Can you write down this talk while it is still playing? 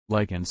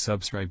like and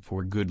subscribe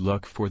for good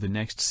luck for the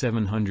next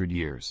 700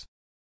 years.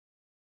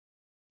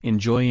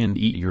 Enjoy and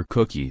eat your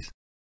cookies.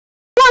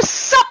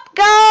 What's up,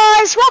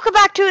 guys? Welcome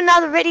back to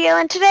another video,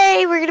 and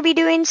today we're going to be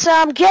doing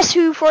some Guess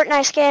Who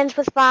Fortnite skins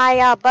with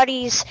my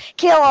buddies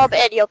Caleb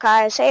and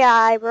Yokai. Say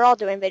hi, we're all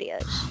doing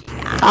videos.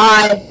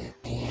 Hi.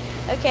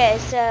 Okay,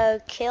 so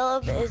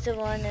Caleb is the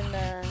one in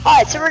the...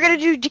 Alright, so we're going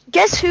to do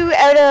Guess Who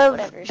out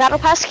of Battle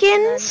Pass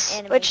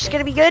skins, which is going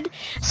to be good.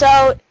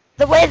 So,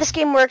 the way this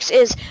game works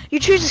is, you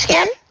choose a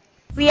skin,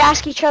 we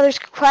ask each other's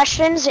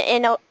questions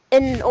in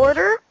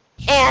order,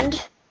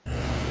 and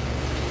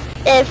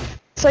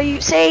so you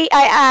say,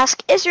 I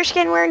ask, is your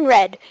skin wearing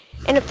red?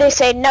 And if they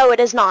say, no, it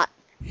is not,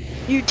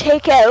 you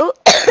take out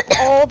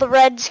all the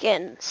red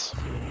skins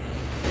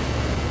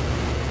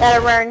that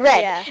are wearing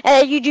red. Yeah.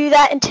 And you do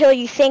that until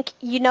you think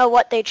you know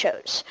what they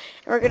chose.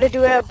 And we're going to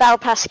do it Battle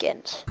Pass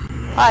skins.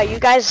 Alright, you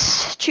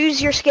guys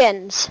choose your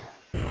skins.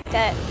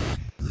 Okay.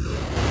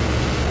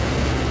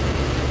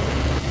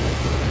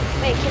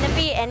 Wait, can it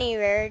be any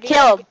rarity?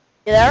 Caleb,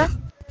 you there?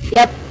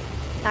 Yep.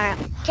 Alright.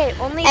 Okay,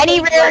 only Any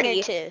page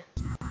rarity. 1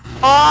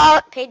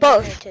 or 2. Page 1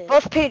 or Both. 2.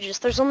 Both pages.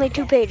 There's only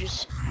 2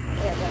 pages.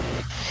 Yeah, but...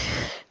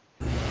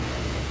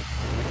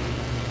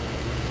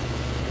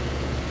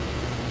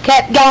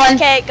 Kept going.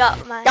 Okay,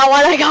 got mine. Got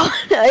one, I got one.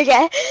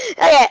 Okay.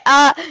 Okay,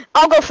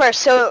 I'll go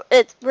first. So,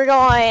 we're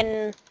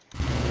going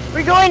in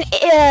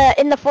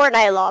the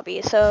Fortnite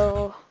lobby,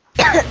 so...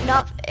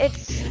 No,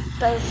 it's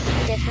both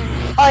different.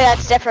 Oh yeah,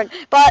 it's different.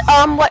 But,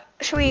 what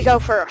should we go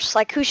first?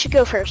 Like, who should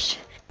go first?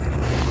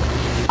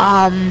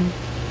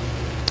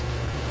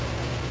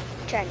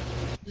 Try.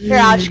 Here,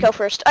 I'll just go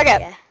first. Okay.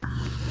 Yeah.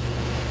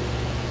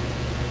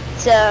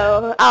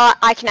 So,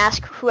 I can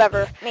ask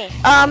whoever. Me.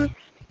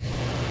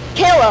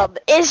 Caleb,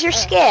 is your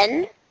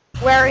skin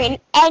wearing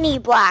any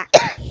black?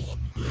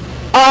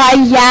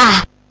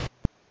 Yeah.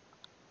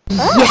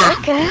 Yeah.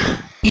 Okay.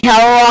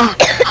 Hello.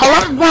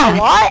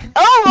 What?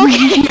 Oh,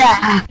 okay.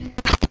 Yeah.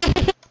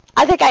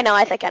 I think I know.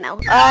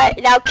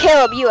 Now,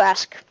 Caleb, you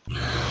ask.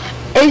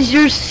 Is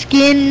your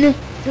skin...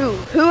 Who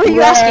are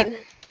you asking?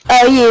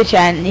 Oh, you,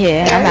 Chen.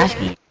 Yeah, I'm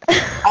asking.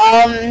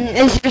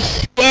 Is your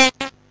skin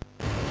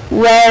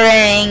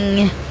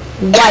wearing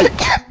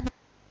white?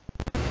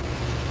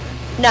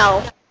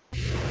 No.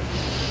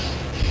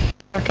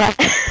 Okay.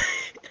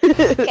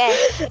 Okay.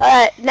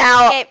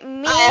 Now... Okay,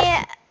 me,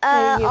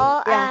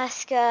 I'll yeah.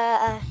 ask,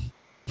 T-Dog.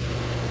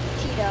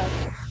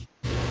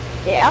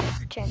 Yeah?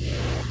 Turn.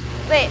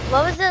 Wait,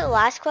 what was the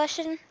last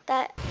question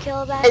that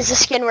Caleb asked? Is the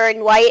skin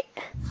wearing white?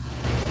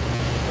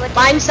 What did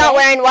Mine's you not say?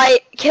 wearing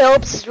white.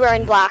 Caleb's is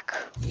wearing black.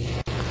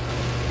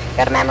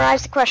 Gotta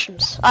memorize the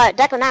questions.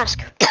 Declan, ask.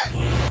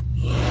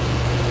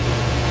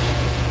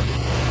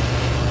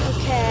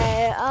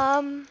 Okay,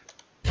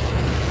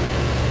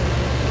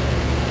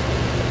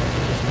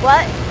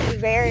 what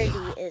rarity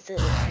is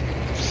it?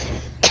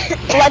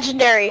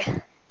 Legendary.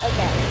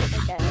 Okay.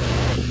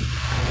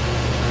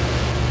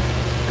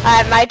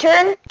 Alright, my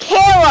turn.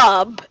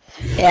 Caleb,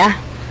 Yeah.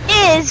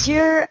 is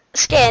your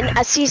skin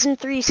a Season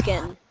 3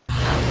 skin?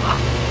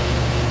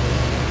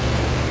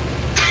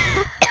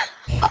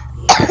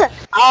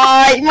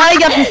 You might have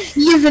got the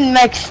season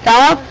mixed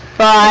up,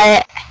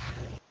 but...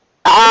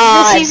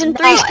 It's a Season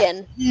 3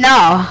 skin.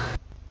 No.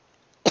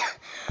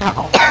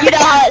 No. You know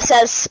how it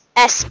says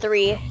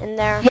S3 in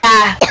there?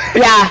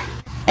 Yeah.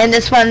 And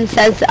this one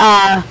says,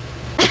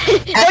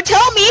 Don't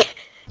tell me!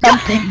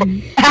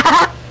 something.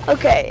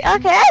 Okay,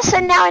 so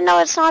now I know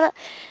it's not a...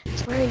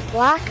 It's wearing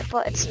black,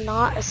 but it's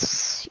not a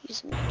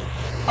season...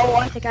 Oh,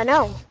 I think I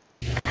know.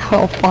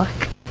 Oh, fuck.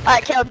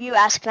 Alright, Caleb, you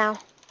ask now.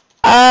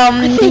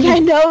 I think I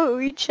know who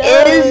we chose.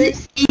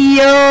 Is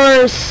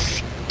your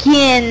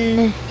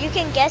skin... You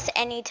can guess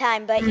any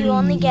time, but you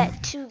only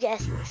get 2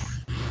 guesses.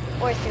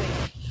 Or 3.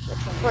 Which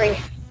one?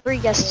 3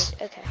 guesses.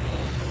 Okay.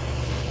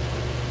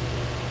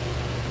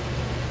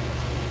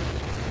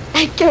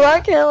 Come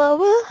on,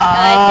 Caleb.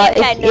 I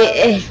think I know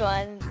which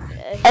one.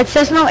 It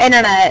says no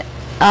internet.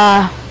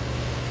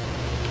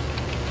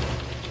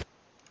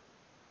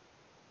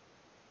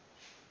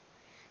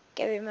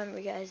 Okay,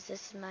 remember guys,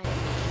 this is my...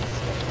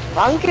 Come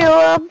on,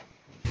 Caleb.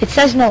 It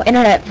says no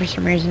internet for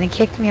some reason. It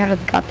kicked me out of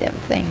the goddamn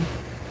thing.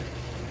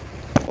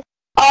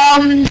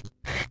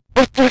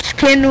 Is your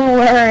skin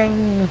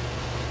wearing...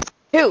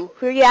 Who?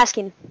 Who are you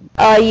asking?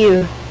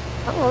 You.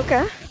 Oh,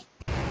 okay.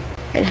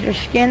 Is your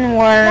skin You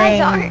wearing...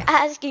 guys aren't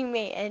asking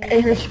me any...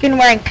 Is your skin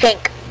wearing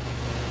pink?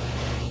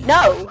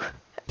 No.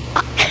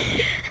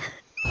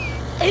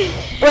 Wait,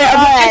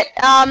 Alright,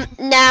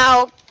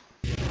 now...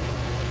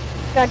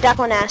 Go,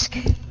 Declan, ask.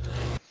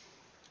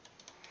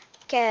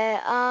 Okay,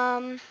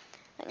 I'm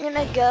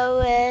gonna go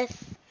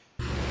with...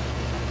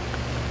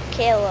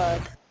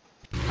 Caleb.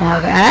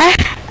 Okay.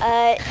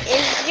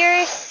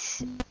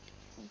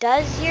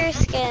 Does your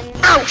skin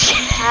Ouch!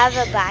 have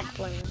a back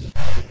bling?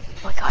 Oh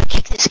my god,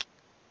 kick this.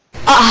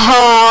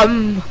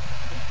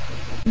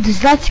 Does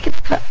that skip?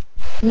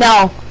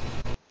 No. Oh.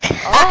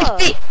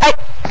 Actually, I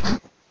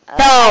think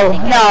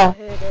I know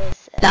who it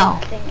is. No.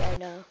 I think I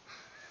know.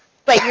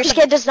 Wait, your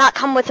skin does not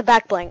come with a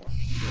back bling.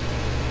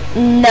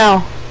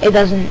 No, it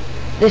doesn't.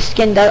 This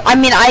skin does. I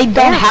mean, I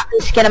don't have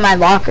the skin in my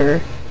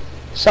locker,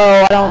 so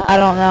I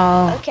don't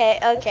know. Okay,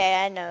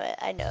 I know it.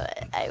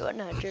 I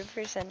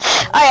 100%.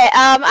 Alright,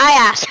 I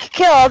ask,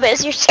 Caleb,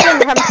 is your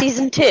skin from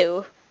season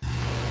 2?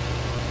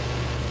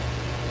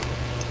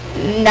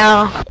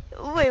 No.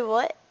 Wait,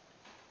 what?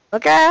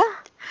 Okay.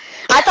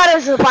 I thought it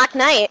was the Black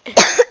Knight.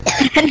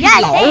 Yeah,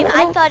 same.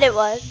 I thought it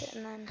was.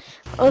 And then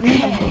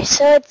Okay,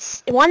 so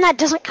it's one that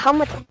doesn't come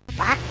with a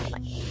Black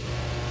Knight.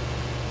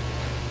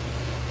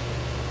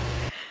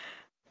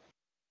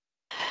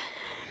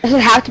 Does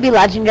it have to be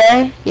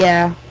legendary?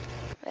 Yeah.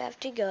 we have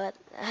to go.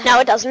 No,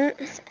 it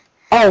doesn't.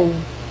 Oh.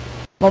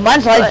 Well,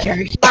 mine's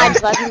legendary.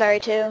 Mine's legendary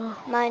too.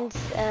 Mine's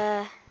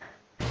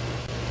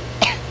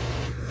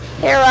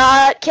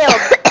Here,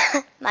 Caleb,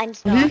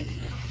 mine's not.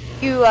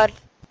 you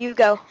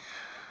go.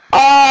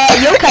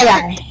 Yokai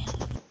guy.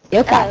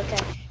 Yokai.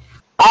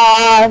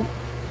 Oh, okay.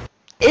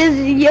 Is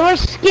your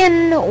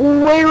skin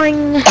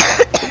wearing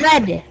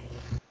red?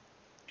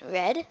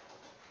 Red?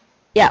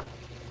 Yeah.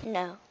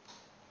 No.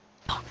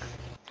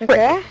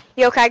 Okay.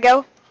 Yokai,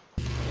 go.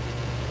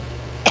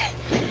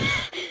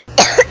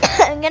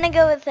 I'm gonna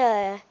go with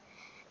I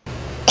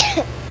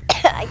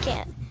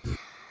can't.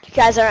 You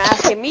guys aren't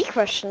asking me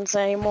questions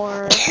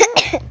anymore.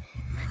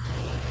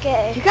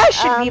 Okay. You guys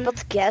should be able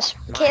to guess.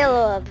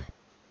 Caleb.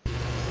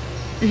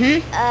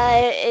 Mhm.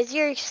 Is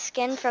your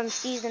skin from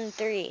season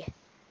 3?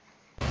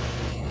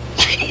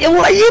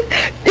 What you?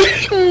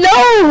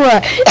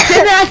 No.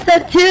 Should ask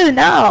that too.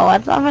 No,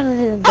 it's not from the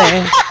season 3.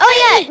 Oh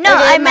yeah, no,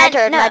 Okay, I my meant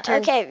turn, no. my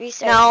turn. Okay,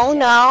 restart.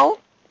 No.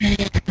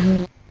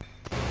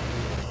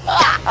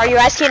 Are you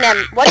asking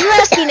him? What are you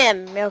asking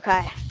him,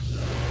 Yokai?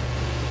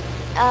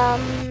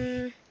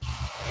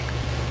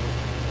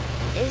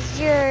 Is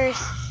your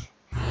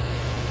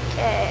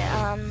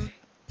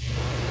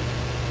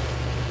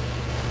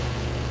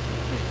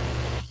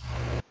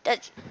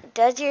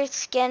does your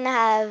skin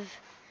have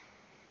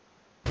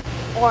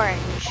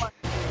orange?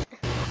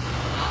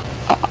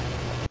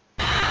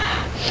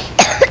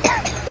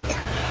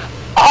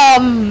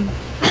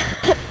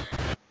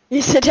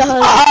 You said does.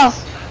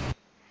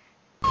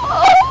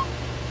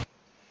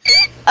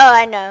 Oh,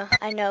 I know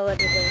what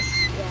it is.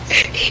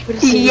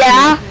 Yes.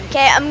 Yeah.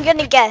 Okay, I'm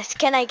gonna guess.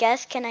 Can I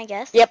guess?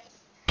 Yep.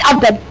 I'm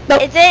dead. No.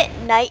 Is it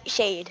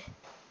Nightshade?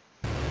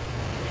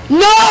 No!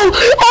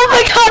 Oh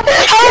my god!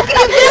 How can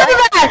you feel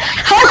that?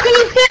 How can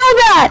you feel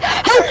that?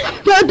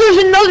 There's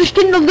another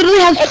skin that literally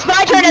has... It's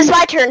my turn. It's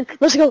my turn.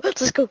 Let's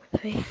go.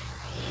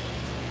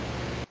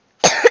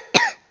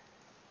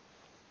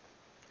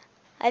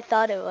 I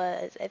thought it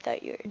was. I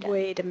thought you were done.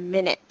 Wait a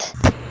minute.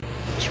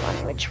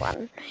 Which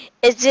one?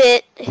 Is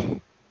it...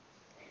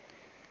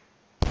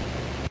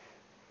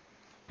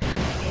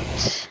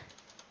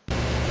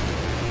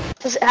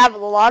 Does it have a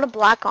lot of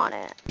black on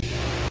it?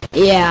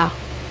 Yeah.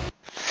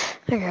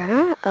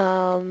 Okay,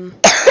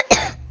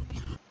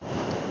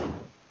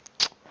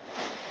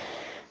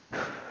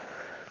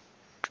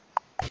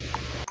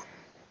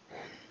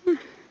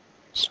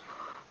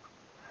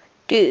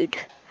 Dude,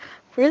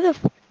 where the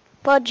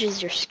fudge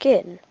is your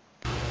skin?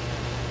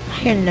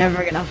 You're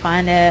never gonna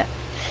find it.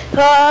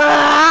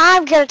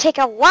 I'm gonna take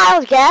a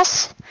wild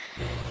guess.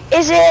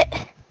 Is it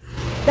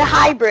the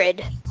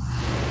hybrid?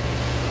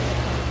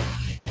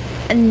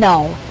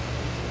 No.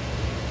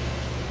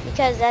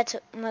 Because that's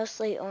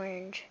mostly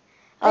orange.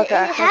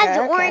 Okay, It has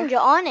okay. orange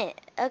on it.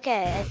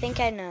 Okay, I think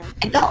I know.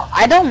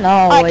 I don't know.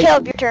 Alright,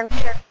 Caleb, your turn.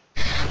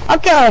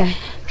 Okay.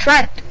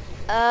 Trent.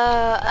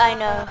 I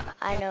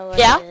know what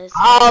Yeah? it is.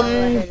 I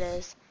know what it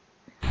is.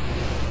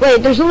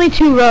 Wait, there's only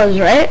 2 rows,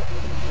 right?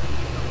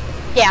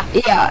 Yeah.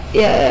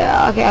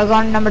 Yeah. Okay, I'll go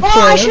on number 2.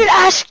 Oh, I should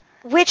ask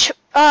which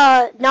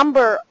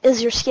number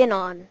is your skin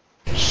on.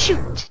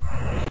 Shoot.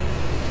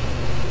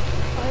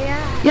 Oh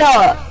yeah.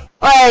 Yo,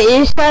 wait,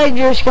 you said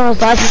your skin was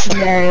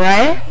legendary,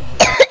 right?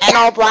 And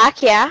all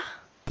black, yeah.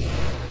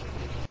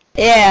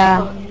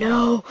 Yeah. Oh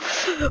no.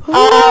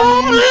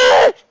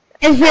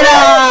 Is it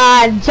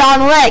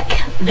John Wick,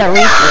 the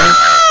Reaper?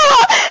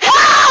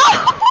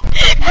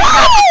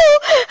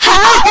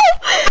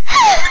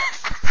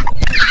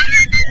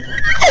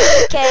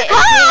 Okay.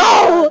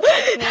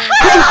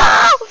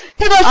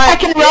 To the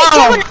second row.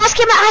 Someone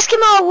ask him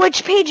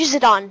which page is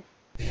it on?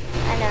 I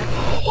know.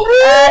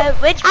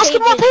 Which Ask page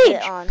him what is page.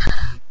 it on?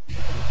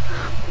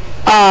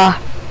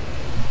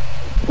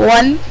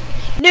 1.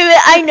 No,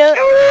 I know.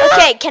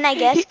 Okay, can I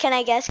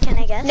guess?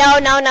 No.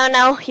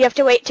 You have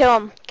to wait till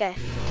him. Okay.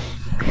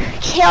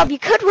 Caleb, you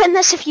could win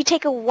this if you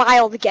take a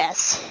wild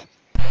guess.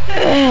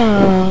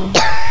 Hey,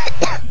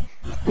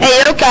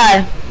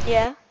 okay.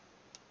 Yeah.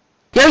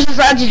 Yours is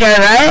legendary,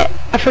 right?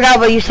 I forgot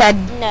what you said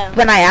No.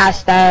 when I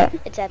asked that.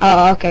 It's epic.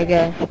 Oh, okay,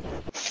 good.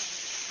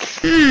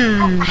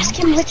 Ask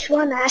him which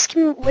one. Ask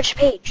him which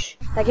page.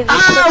 I give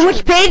you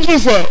Which page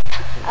is it?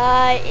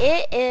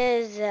 It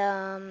is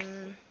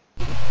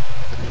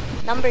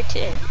number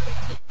 2.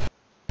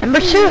 Number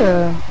 2.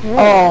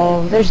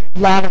 Oh, there's a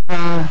lot of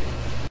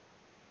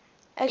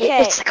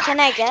Okay. It's the Can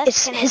I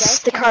guess? His is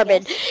the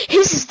carbide.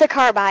 His is the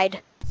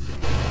carbide.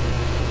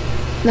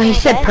 No, he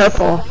said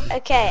purple.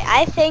 Okay,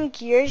 I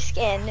think your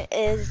skin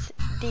is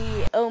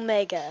the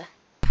Omega.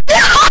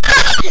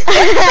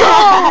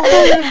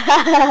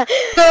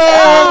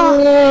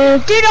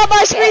 Dude, on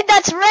my screen,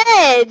 that's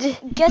red.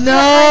 Guess No.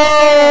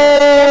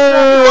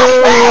 That's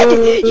red.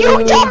 You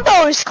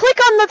dumbos, click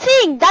on the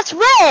thing. That's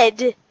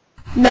red.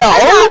 No.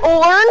 That's not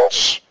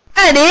orange.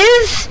 It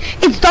is.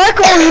 It's dark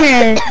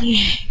orange.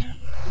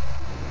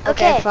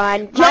 Okay,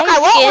 fine. My Yokai,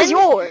 what was skin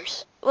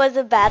yours? was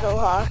a battle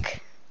hawk.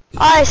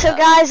 Alright, so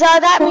guys,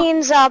 that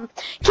means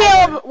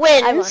Caleb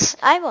wins.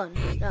 I won.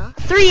 No.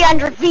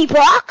 300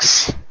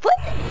 V-bucks. What?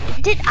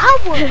 Did I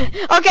win?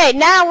 Okay,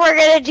 now we're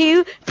gonna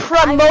do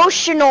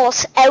promotional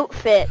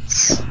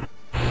outfits.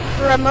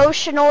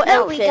 Promotional No,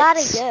 outfits. we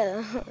gotta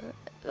go.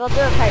 We'll do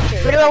a part 2.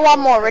 We're doing one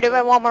more. We're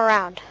doing one more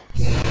round.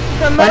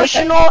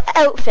 Promotional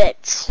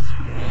outfits.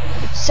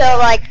 So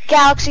like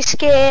Galaxy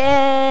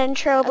skin,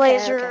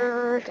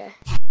 Trailblazer. Okay.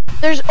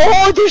 There's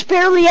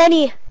barely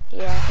any.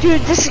 Yeah.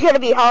 Dude, this is gonna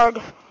be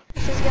hard.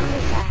 This is gonna be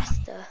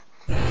fast though.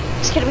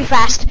 It's gonna be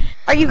fast.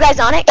 Are you guys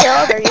on it,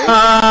 Caleb? Are you?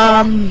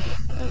 I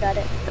got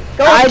it.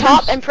 Go to the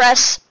top and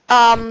press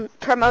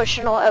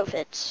promotional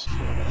outfits.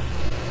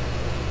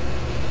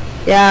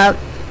 Yeah.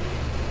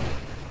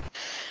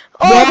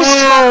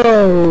 Oh,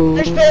 Whoa.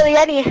 there's barely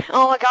any.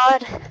 Oh my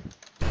god.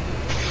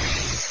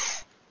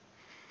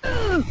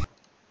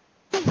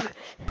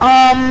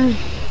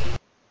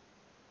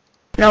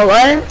 You know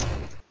what?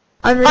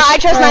 I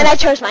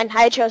chose mine.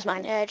 I chose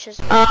mine. Yeah, it's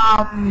just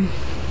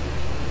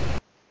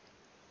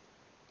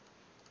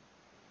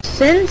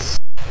Since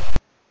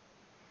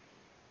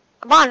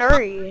Come on,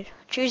 hurry.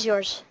 Choose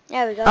yours.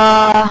 yeah, we got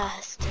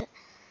fast.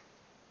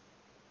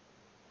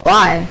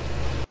 why?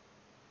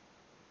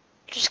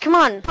 Just come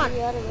on. We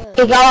gotta go.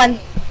 Keep going.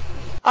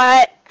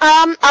 Alright,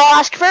 I'll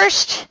ask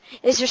first.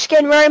 Is your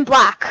skin wearing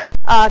black?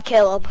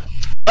 Caleb.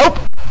 Nope.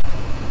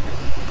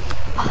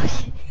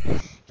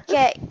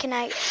 Okay, can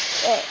I?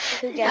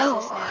 Who guesses now?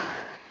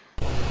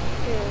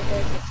 Who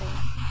does the thing?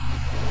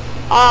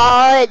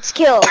 It's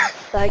Caleb,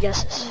 I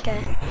guess.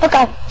 Okay.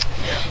 Okay.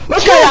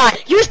 What's going on?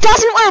 Yours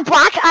doesn't wear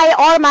black, I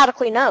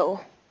automatically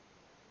know.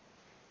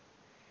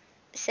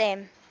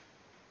 Same.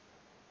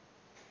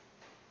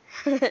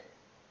 Alright,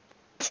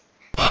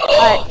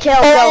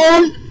 Caleb,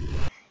 go.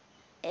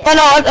 Oh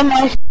no, it's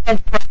my skin.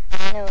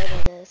 I know what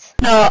it is.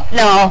 No,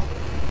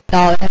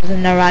 it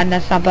doesn't. Never mind.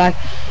 That's not black.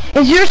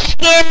 Is your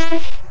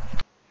skin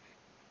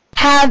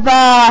have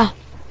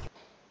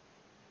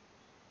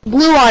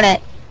blue on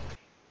it?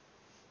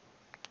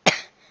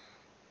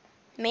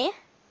 Me?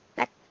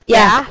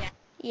 Yeah.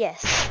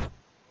 Yes.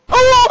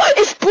 Oh,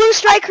 it's Blue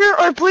Striker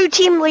or Blue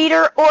Team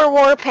Leader or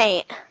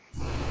Warpaint.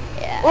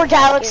 Yeah. Or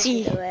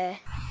Galaxy. Either way.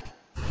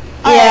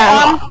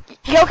 Yeah.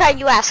 Yokai,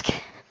 you ask.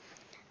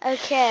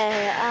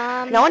 Okay.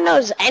 No one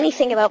knows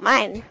anything about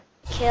mine.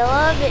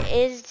 Caleb,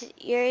 is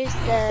yours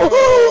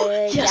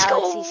the Yes,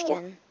 Galaxy go.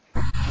 skin?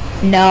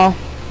 No.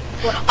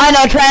 I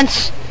know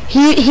Trent.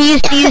 He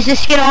used to use this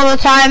skin all the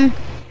time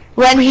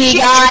when he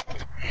Shit. got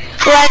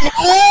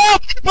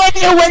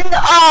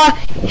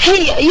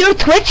hey, your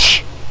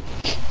Twitch.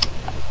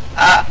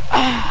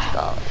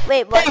 Go.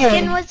 Wait, what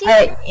skin was he?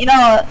 I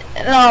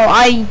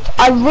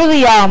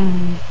really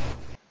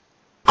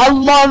I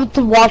loved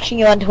watching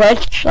you on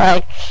Twitch.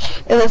 Like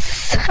it was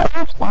so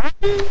fun.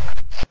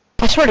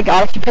 I swear to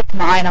God, if you picked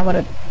mine, I would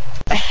have.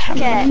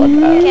 Okay.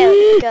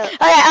 Go.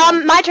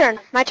 Okay, my turn.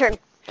 My turn.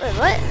 Wait,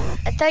 what?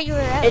 I thought you were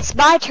out. It's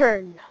my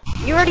turn.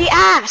 You already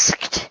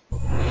asked.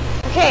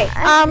 Okay,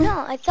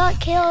 No, I thought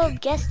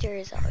Caleb guessed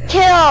yours already.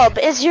 Caleb,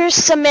 is yours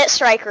Submit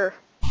Striker?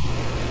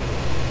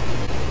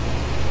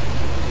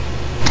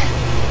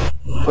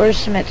 Where's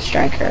Smith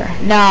Striker?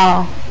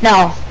 No.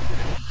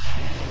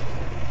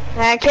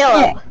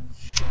 Caleb.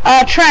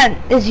 Trent,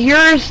 is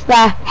yours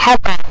the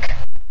Havoc?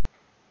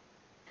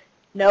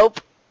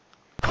 Nope.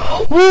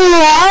 What?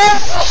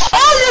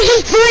 Oh, there's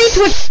just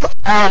 3 Twitch.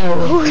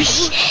 Oh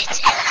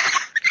shit.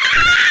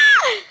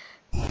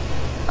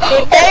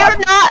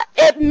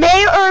 It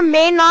may or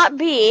may not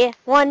be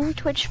one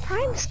Twitch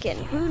Prime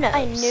skin. Who knows?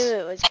 I knew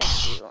it was going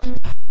to be one.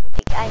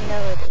 Like, I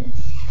know it is.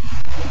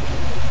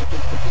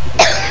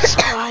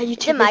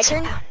 Is it my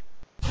turn?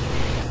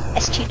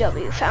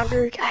 STW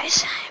founder,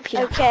 guys. If you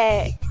don't know.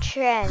 Okay,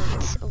 Trent,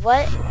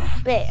 what?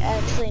 Wait,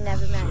 actually,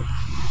 never mind.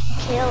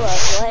 Caleb,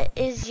 what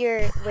is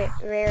your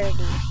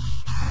rarity?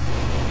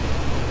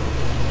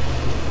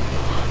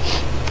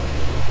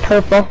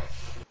 Purple.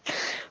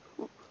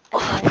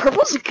 Oh,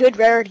 purple's a good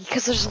rarity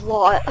because there's a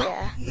lot.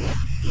 Yeah.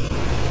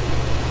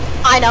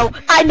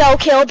 I know,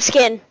 Caleb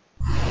skin.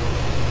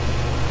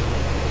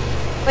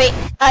 Wait,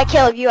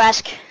 Caleb, you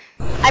ask.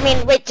 I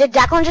mean, wait, did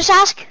Declan just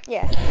ask?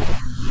 Yeah.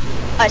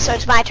 Alright, so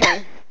it's my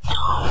turn.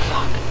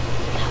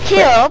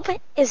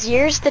 Caleb, is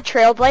yours the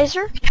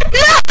Trailblazer?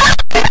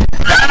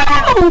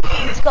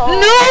 Let's go.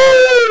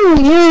 No!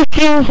 Yes.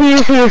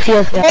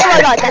 Oh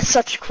my god, that's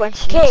such a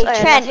coincidence. Okay, I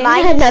have Trent,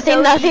 mine is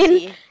nothing.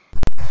 easy.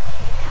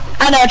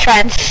 I know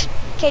Trent.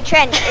 Okay,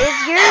 Trent,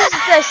 is yours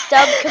the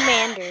Stub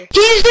Commander?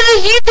 He's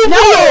gonna use the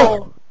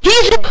No!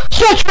 He's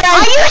such a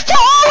I used to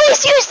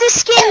always use the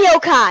skin,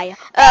 Yokai.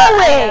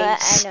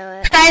 Always. I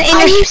know it. friend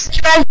in your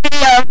stress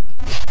video.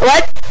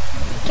 What?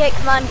 Okay,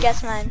 come on,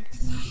 guess mine.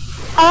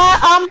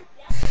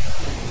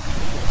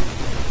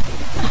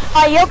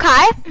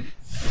 Yokai,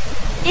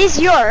 is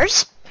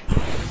yours?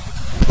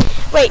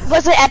 Wait,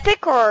 was it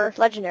epic or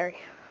legendary?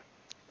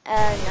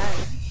 None.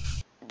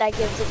 That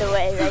gives it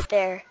away right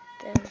there.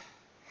 Then,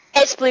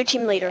 It's blue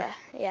team leader.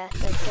 yeah,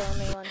 that's the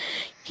only one.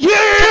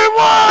 You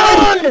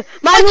won!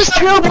 Mine was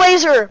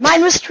Trailblazer.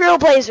 Mine was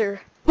Trailblazer.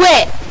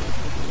 Wait,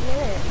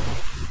 Yeah.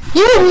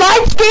 you were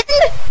my skin?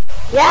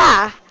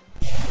 Yeah.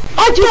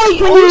 I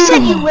thought When you said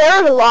you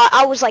wear it a lot,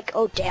 I was like,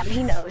 oh damn,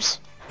 he knows.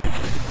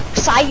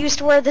 Cause I used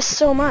to wear this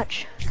so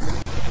much.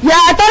 Yeah,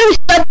 I thought it was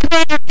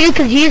something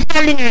because you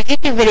said it in your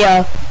YouTube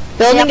video.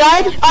 Building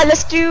guide? Alright,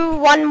 let's do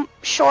one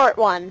short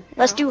one.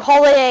 Let's do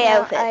holiday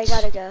No, outfits. I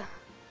gotta go.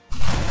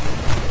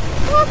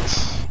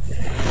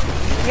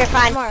 What? You're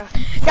fine. Tomorrow.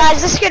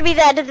 Guys, this is gonna be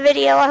the end of the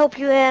video. I hope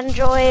you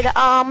enjoyed.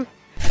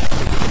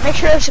 Make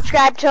sure to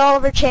subscribe to all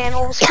of our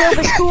channels.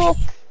 Kilby's cool.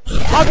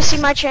 Obviously,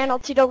 my channel,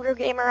 T-Dogo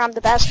Gamer, I'm the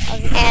best,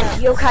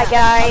 and Yokai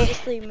Guy,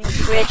 Obviously me.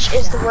 which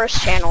is the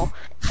worst channel.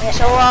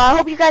 So, I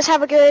hope you guys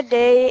have a good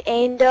day,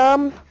 and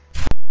bye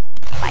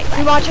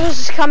bye. Montrose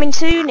is coming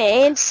soon,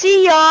 and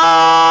see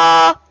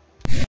ya.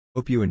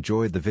 Hope you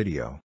enjoyed the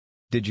video.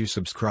 Did you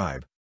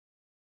subscribe?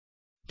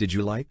 Did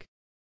you like?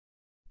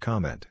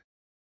 Comment.